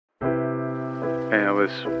Hey, I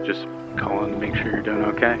was just calling to make sure you're doing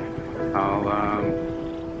okay. I'll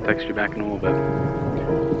text you back in a little bit.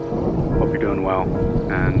 Hope you're doing well,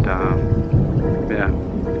 and yeah,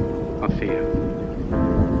 I'll see you.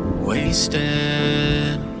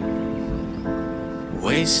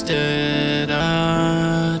 Wasted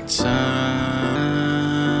our time.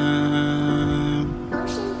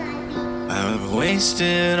 I've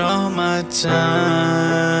wasted all my time.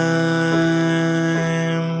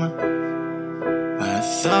 I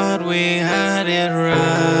thought we had it right.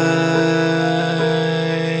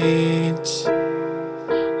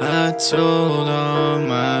 I told all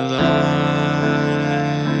my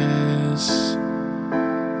lies.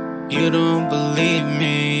 You don't believe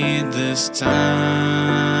me this time.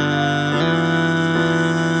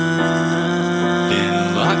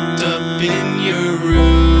 Been locked up in your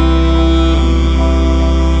room.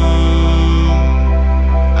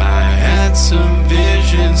 I had some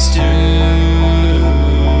visions too.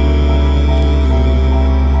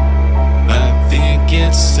 I think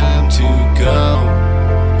it's time to go.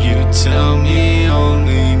 You tell me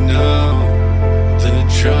only no. The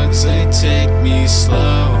drugs, they take me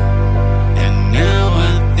slow. And now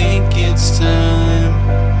I think it's time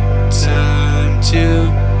to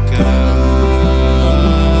go.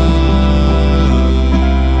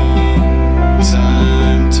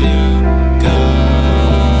 Time to go.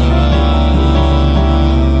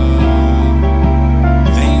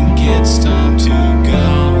 Think it's time to go.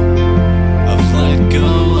 I've let go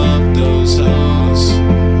of those hoes.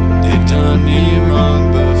 They've done me wrong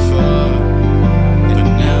before, but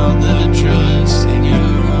now the trust in your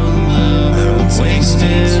own love, I've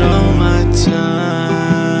wasted all my time.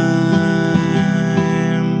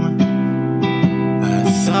 I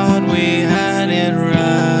thought we had it right.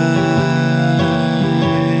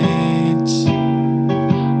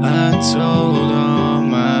 I told all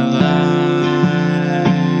my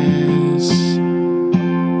lies.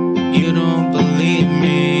 You don't believe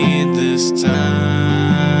me this time.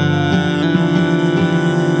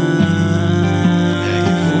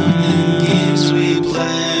 Games we play,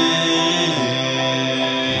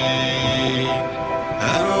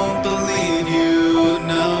 I don't believe you,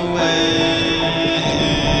 no way.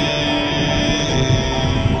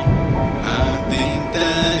 I think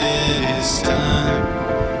that it is time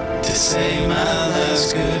to say my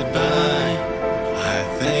last goodbye. I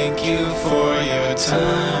thank you for your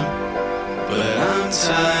time, but I'm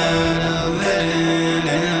tired of living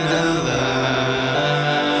in a lie.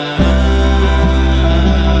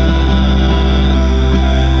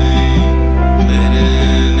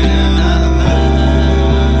 Living in a lie.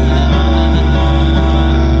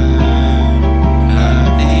 I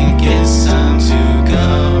think it's time to go.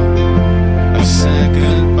 I've said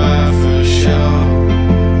goodbye for sure,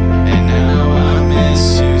 and now I miss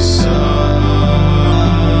you so.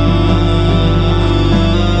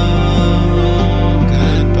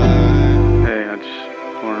 Goodbye. Hey, I just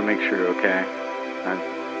wanted to make sure you're okay. I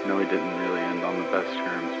know we didn't really end on the best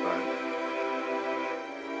terms, but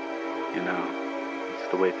you know, it's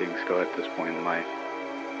the way things go at this point in life.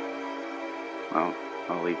 Well,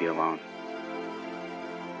 I'll leave you alone.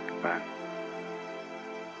 Goodbye.